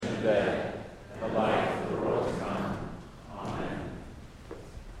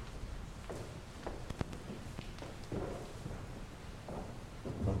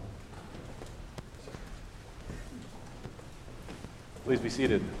Please be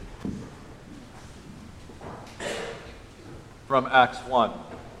seated. From Acts 1.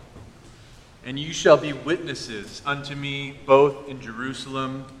 And you shall be witnesses unto me both in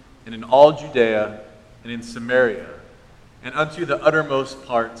Jerusalem and in all Judea and in Samaria and unto the uttermost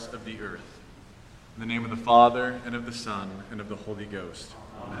parts of the earth. In the name of the Father, and of the Son, and of the Holy Ghost.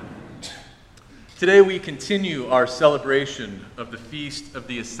 Amen. Today we continue our celebration of the Feast of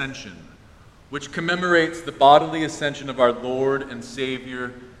the Ascension, which commemorates the bodily ascension of our Lord and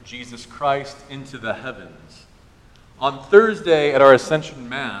Savior, Jesus Christ, into the heavens. On Thursday at our Ascension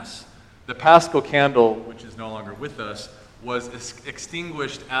Mass, the Paschal candle, which is no longer with us, was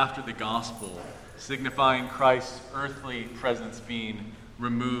extinguished after the Gospel, signifying Christ's earthly presence being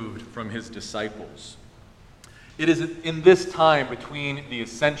removed from his disciples. It is in this time between the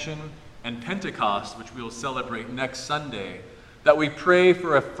Ascension and Pentecost, which we will celebrate next Sunday, that we pray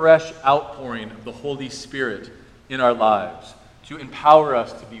for a fresh outpouring of the Holy Spirit in our lives to empower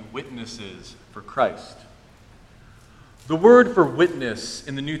us to be witnesses for Christ. The word for witness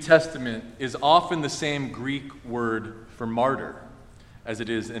in the New Testament is often the same Greek word for martyr as it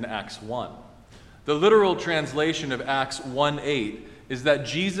is in Acts 1. The literal translation of Acts 1:8 is that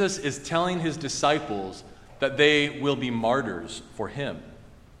Jesus is telling his disciples that they will be martyrs for him.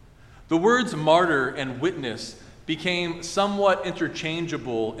 The words martyr and witness became somewhat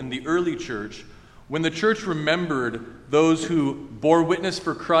interchangeable in the early church when the church remembered those who bore witness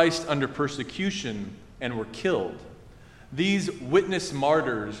for Christ under persecution and were killed. These witness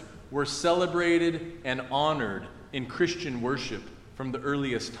martyrs were celebrated and honored in Christian worship from the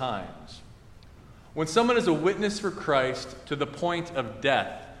earliest times. When someone is a witness for Christ to the point of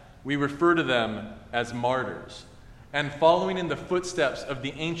death, we refer to them as martyrs. And following in the footsteps of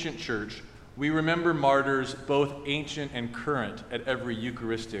the ancient church, we remember martyrs both ancient and current at every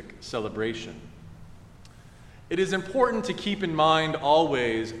Eucharistic celebration. It is important to keep in mind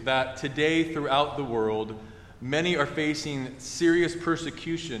always that today throughout the world, many are facing serious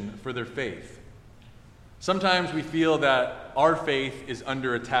persecution for their faith. Sometimes we feel that our faith is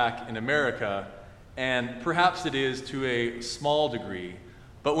under attack in America, and perhaps it is to a small degree,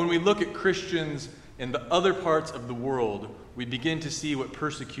 but when we look at Christians in the other parts of the world, we begin to see what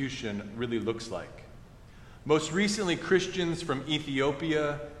persecution really looks like. Most recently, Christians from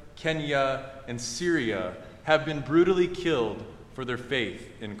Ethiopia, Kenya, and Syria have been brutally killed for their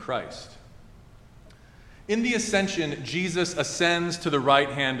faith in Christ. In the Ascension, Jesus ascends to the right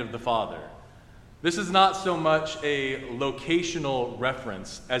hand of the Father. This is not so much a locational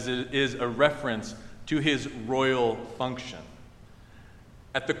reference as it is a reference to his royal function.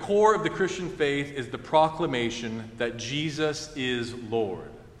 At the core of the Christian faith is the proclamation that Jesus is Lord.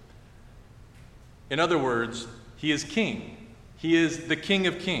 In other words, he is king. He is the King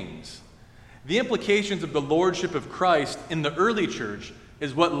of Kings. The implications of the lordship of Christ in the early church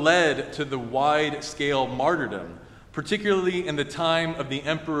is what led to the wide-scale martyrdom, particularly in the time of the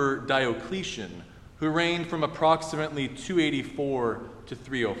Emperor Diocletian, who reigned from approximately 284 to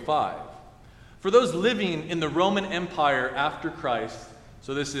 305. For those living in the Roman Empire after Christ,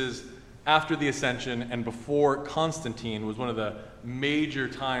 so this is after the Ascension and before Constantine was one of the major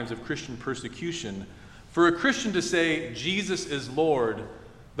times of Christian persecution. For a Christian to say Jesus is Lord,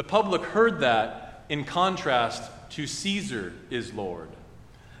 the public heard that in contrast to Caesar is Lord.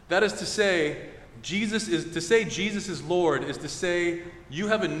 That is to say, Jesus is Lord is to say you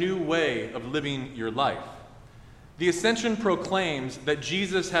have a new way of living your life. The Ascension proclaims that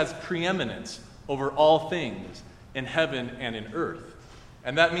Jesus has preeminence over all things in heaven and in earth.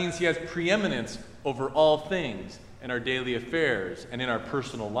 And that means he has preeminence over all things in our daily affairs and in our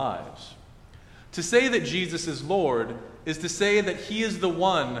personal lives. To say that Jesus is Lord is to say that he is the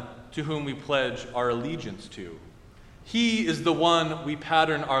one to whom we pledge our allegiance to. He is the one we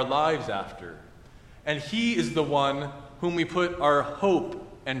pattern our lives after. And he is the one whom we put our hope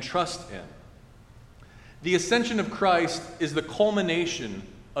and trust in. The ascension of Christ is the culmination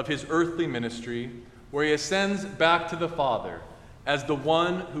of his earthly ministry, where he ascends back to the Father as the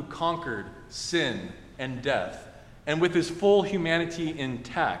one who conquered sin and death, and with his full humanity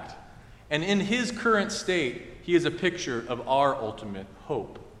intact. And in his current state, he is a picture of our ultimate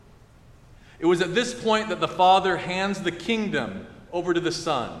hope. It was at this point that the Father hands the kingdom over to the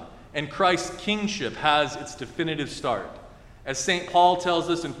Son, and Christ's kingship has its definitive start. As St. Paul tells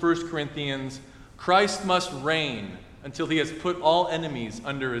us in 1 Corinthians, Christ must reign until he has put all enemies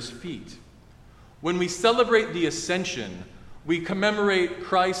under his feet. When we celebrate the Ascension, we commemorate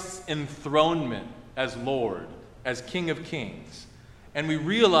Christ's enthronement as Lord, as King of Kings. And we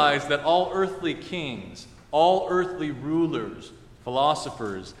realize that all earthly kings, all earthly rulers,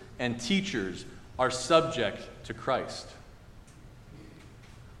 philosophers, and teachers are subject to Christ.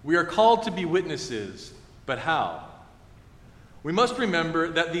 We are called to be witnesses, but how? We must remember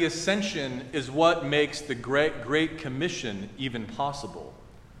that the ascension is what makes the Great Commission even possible.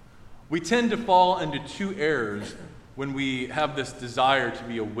 We tend to fall into two errors when we have this desire to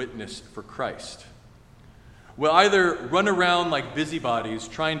be a witness for Christ. We'll either run around like busybodies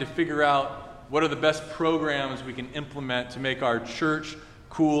trying to figure out what are the best programs we can implement to make our church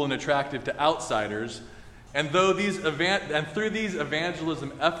cool and attractive to outsiders, and through these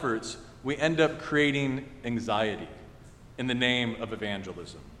evangelism efforts, we end up creating anxiety in the name of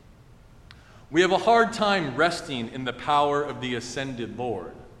evangelism. We have a hard time resting in the power of the ascended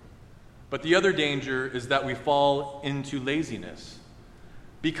Lord. But the other danger is that we fall into laziness.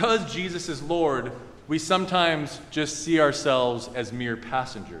 Because Jesus is Lord, we sometimes just see ourselves as mere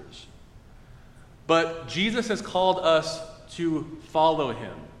passengers. But Jesus has called us to follow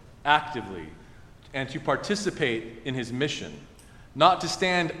him actively and to participate in his mission, not to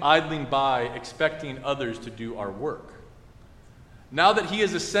stand idling by expecting others to do our work. Now that he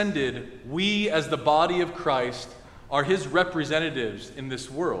has ascended, we as the body of Christ are his representatives in this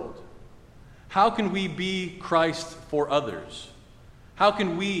world. How can we be Christ for others? How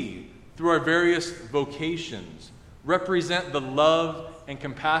can we, through our various vocations, represent the love and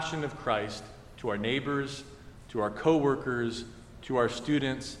compassion of Christ to our neighbors, to our co-workers, to our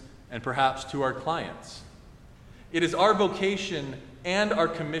students, and perhaps to our clients? It is our vocation and our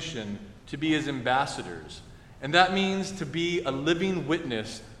commission to be his ambassadors, and that means to be a living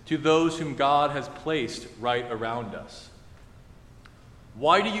witness to those whom God has placed right around us.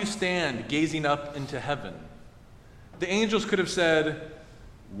 Why do you stand gazing up into heaven? The angels could have said,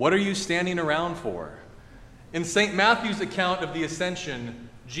 "What are you standing around for?" In St. Matthew's account of the Ascension,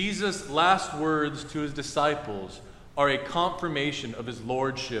 Jesus' last words to his disciples are a confirmation of his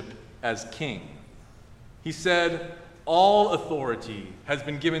lordship as king. He said, "All authority has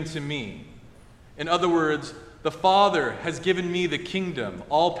been given to me." In other words, the Father has given me the kingdom,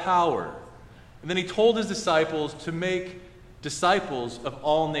 all power. And then he told his disciples to make disciples of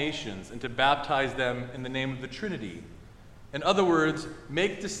all nations and to baptize them in the name of the Trinity. In other words,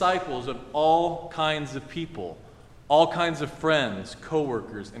 make disciples of all kinds of people, all kinds of friends,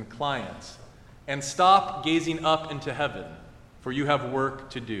 co-workers, and clients. And stop gazing up into heaven, for you have work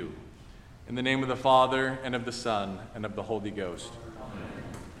to do. In the name of the Father, and of the Son, and of the Holy Ghost.